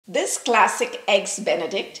This classic Eggs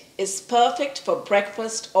Benedict is perfect for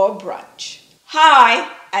breakfast or brunch.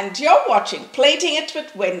 Hi, and you're watching Plating It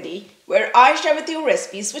with Wendy, where I share with you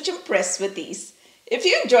recipes which impress with ease. If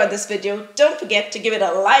you enjoyed this video, don't forget to give it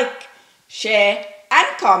a like, share,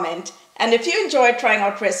 and comment. And if you enjoy trying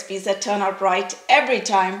out recipes that turn out right every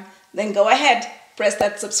time, then go ahead, press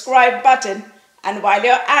that subscribe button. And while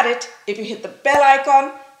you're at it, if you hit the bell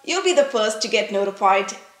icon, you'll be the first to get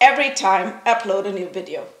notified every time I upload a new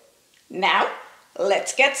video. Now,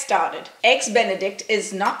 let's get started. Eggs Benedict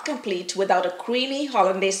is not complete without a creamy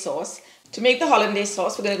hollandaise sauce. To make the hollandaise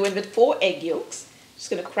sauce, we're going to go in with 4 egg yolks. Just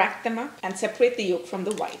going to crack them up and separate the yolk from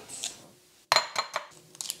the whites.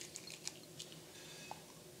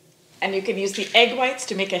 And you can use the egg whites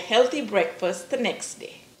to make a healthy breakfast the next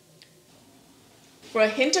day. For a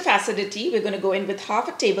hint of acidity, we're going to go in with half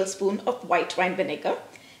a tablespoon of white wine vinegar.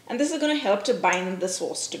 And this is going to help to bind the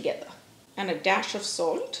sauce together. And a dash of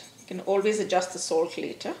salt. You can always adjust the salt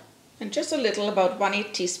later. And just a little, about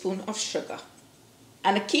 1/8 teaspoon of sugar.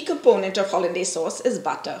 And a key component of hollandaise sauce is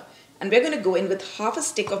butter. And we're going to go in with half a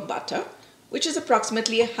stick of butter, which is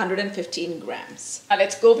approximately 115 grams. Now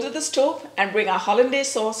let's go over to the stove and bring our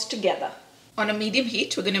hollandaise sauce together. On a medium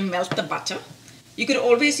heat, we're going to melt the butter. You could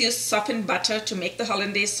always use softened butter to make the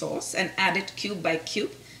hollandaise sauce and add it cube by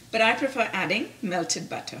cube, but I prefer adding melted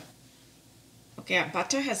butter. Okay, our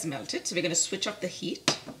butter has melted, so we're going to switch off the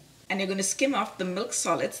heat. And you're going to skim off the milk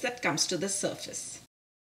solids that comes to the surface.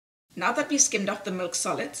 Now that we've skimmed off the milk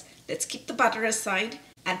solids, let's keep the butter aside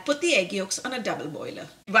and put the egg yolks on a double boiler.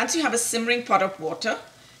 Once you have a simmering pot of water,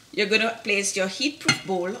 you're going to place your heat-proof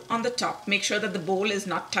bowl on the top. Make sure that the bowl is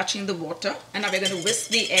not touching the water. And now we're going to whisk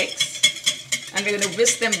the eggs. And we're going to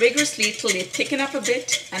whisk them vigorously till they thicken up a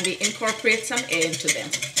bit and we incorporate some air into them.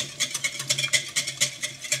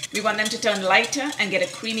 We want them to turn lighter and get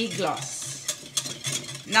a creamy gloss.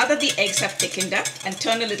 Now that the eggs have thickened up and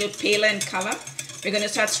turned a little paler in color, we're going to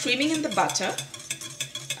start streaming in the butter,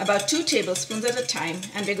 about 2 tablespoons at a time,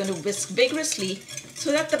 and we're going to whisk vigorously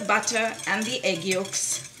so that the butter and the egg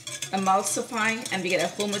yolks emulsify and we get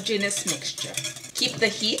a homogeneous mixture. Keep the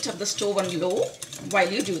heat of the stove on low while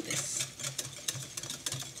you do this.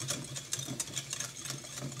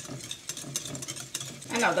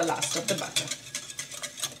 And now the last of the butter.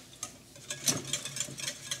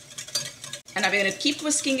 And now we're going to keep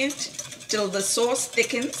whisking it till the sauce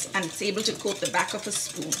thickens and it's able to coat the back of a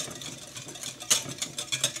spoon.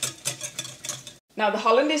 Now the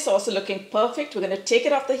hollandaise sauce is looking perfect. We're going to take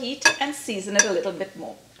it off the heat and season it a little bit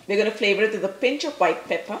more. We're going to flavor it with a pinch of white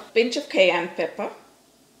pepper, pinch of cayenne pepper,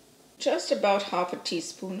 just about half a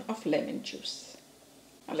teaspoon of lemon juice.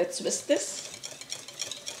 Now let's whisk this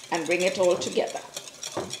and bring it all together.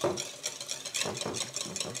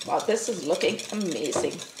 Wow, this is looking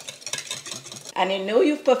amazing. And you know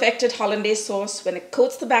you've perfected hollandaise sauce when it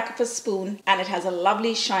coats the back of a spoon and it has a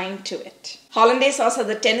lovely shine to it. Hollandaise sauce has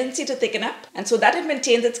a tendency to thicken up, and so that it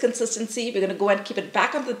maintains its consistency, we're going to go and keep it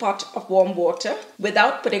back onto the pot of warm water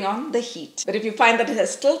without putting on the heat. But if you find that it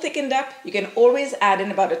has still thickened up, you can always add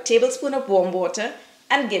in about a tablespoon of warm water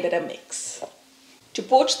and give it a mix. To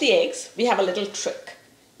poach the eggs, we have a little trick.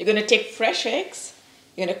 You're going to take fresh eggs,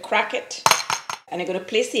 you're going to crack it, and you're going to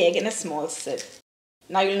place the egg in a small sieve.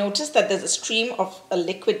 Now you'll notice that there's a stream of a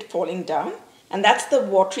liquid falling down, and that's the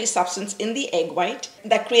watery substance in the egg white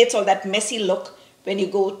that creates all that messy look when you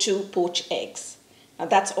go to poach eggs. Now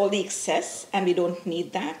that's all the excess and we don't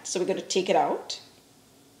need that, so we're going to take it out.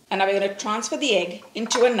 And now we're going to transfer the egg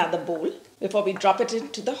into another bowl before we drop it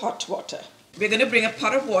into the hot water. We're going to bring a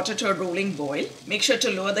pot of water to a rolling boil. Make sure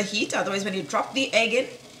to lower the heat, otherwise when you drop the egg in,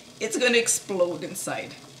 it's going to explode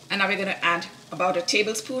inside. And now we're going to add about a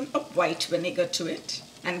tablespoon of white vinegar to it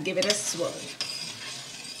and give it a swirl.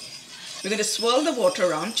 We're going to swirl the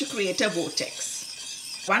water around to create a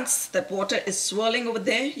vortex. Once that water is swirling over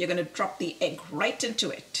there, you're going to drop the egg right into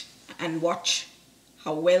it and watch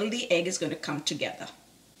how well the egg is going to come together.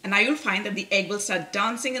 And now you'll find that the egg will start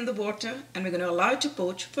dancing in the water, and we're going to allow it to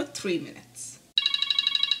poach for 3 minutes.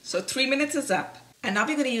 So 3 minutes is up, and now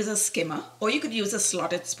we're going to use a skimmer, or you could use a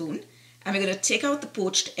slotted spoon. And we're going to take out the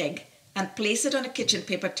poached egg and place it on a kitchen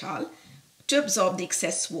paper towel to absorb the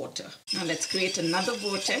excess water. Now let's create another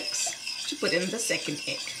vortex to put in the second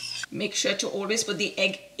egg. Make sure to always put the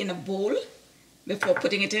egg in a bowl before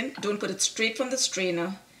putting it in. Don't put it straight from the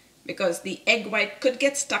strainer because the egg white could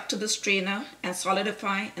get stuck to the strainer and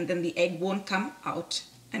solidify, and then the egg won't come out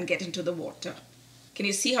and get into the water. Can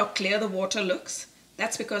you see how clear the water looks?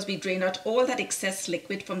 That's because we drained out all that excess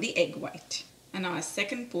liquid from the egg white. And now our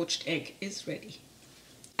second poached egg is ready.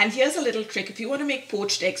 And here's a little trick. If you want to make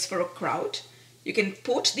poached eggs for a crowd, You can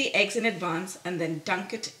poach the eggs in advance and then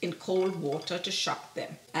dunk it in cold water to shock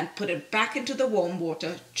them and put it back into the warm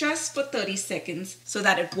water just for 30 seconds so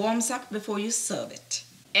that it warms up before you serve it.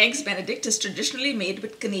 Eggs Benedict is traditionally made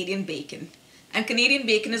with Canadian bacon, and Canadian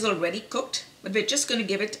bacon is already cooked, but we're just going to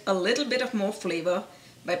give it a little bit of more flavor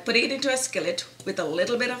by putting it into a skillet with a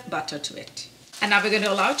little bit of butter to it. And now we're going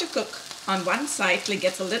to allow it to cook on one side till it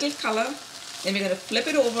gets a little color. Then we're going to flip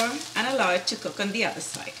it over and allow it to cook on the other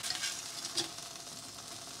side.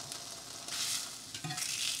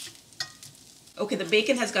 Okay, the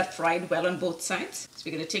bacon has got fried well on both sides. So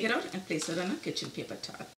we're going to take it out and place it on a kitchen paper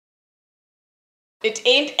towel. It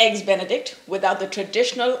ain't Eggs Benedict without the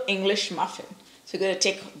traditional English muffin. So we're going to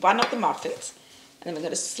take one of the muffins and then we're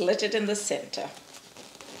going to slit it in the center.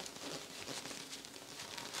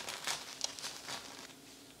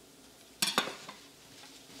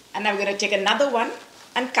 And now we're going to take another one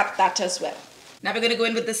and cut that as well. Now we're going to go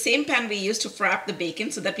in with the same pan we used to fry up the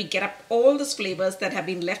bacon so that we get up all those flavors that have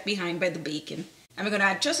been left behind by the bacon. And we're going to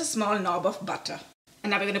add just a small knob of butter.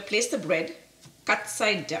 And now we're going to place the bread cut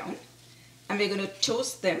side down. And we're going to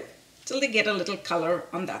toast them till they get a little color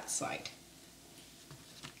on that side.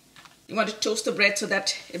 You want to toast the bread so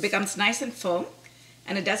that it becomes nice and firm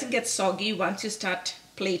and it doesn't get soggy once you start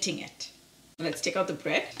plating it. Now let's take out the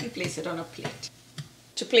bread and place it on a plate.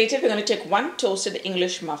 To plate it, we're going to take one toasted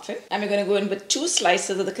English muffin and we're going to go in with 2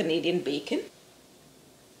 slices of the Canadian bacon.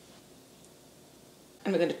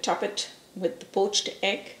 And we're going to top it with the poached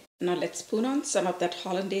egg. Now let's spoon on some of that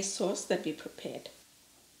hollandaise sauce that we prepared.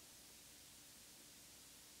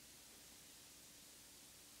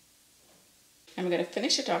 And we're going to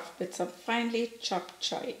finish it off with some finely chopped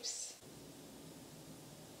chives.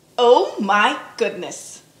 Oh my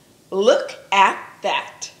goodness! Look at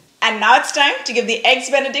that! And now it's time to give the Eggs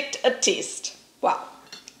Benedict a taste. Wow,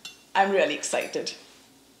 I'm really excited.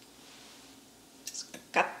 Just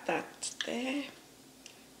cut that there.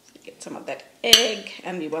 So get some of that egg,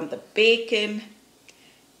 and we want the bacon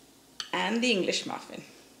and the English muffin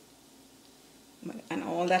and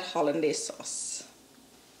all that hollandaise sauce.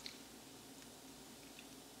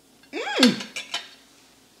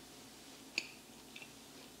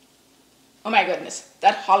 Oh my goodness,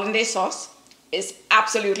 that hollandaise sauce is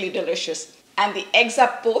absolutely delicious, and the eggs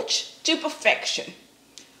are poached to perfection.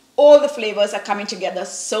 All the flavors are coming together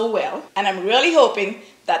so well, and I'm really hoping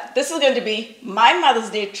that this is going to be my Mother's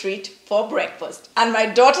Day treat for breakfast. And my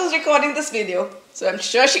daughter's recording this video, so I'm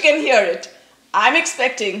sure she can hear it. I'm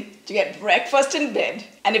expecting to get breakfast in bed,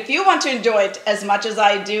 and if you want to enjoy it as much as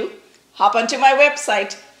I do, hop onto my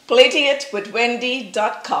website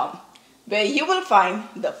platingitwithwendy.com, where you will find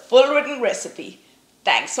the full written recipe.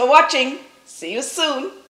 Thanks for watching. See you soon.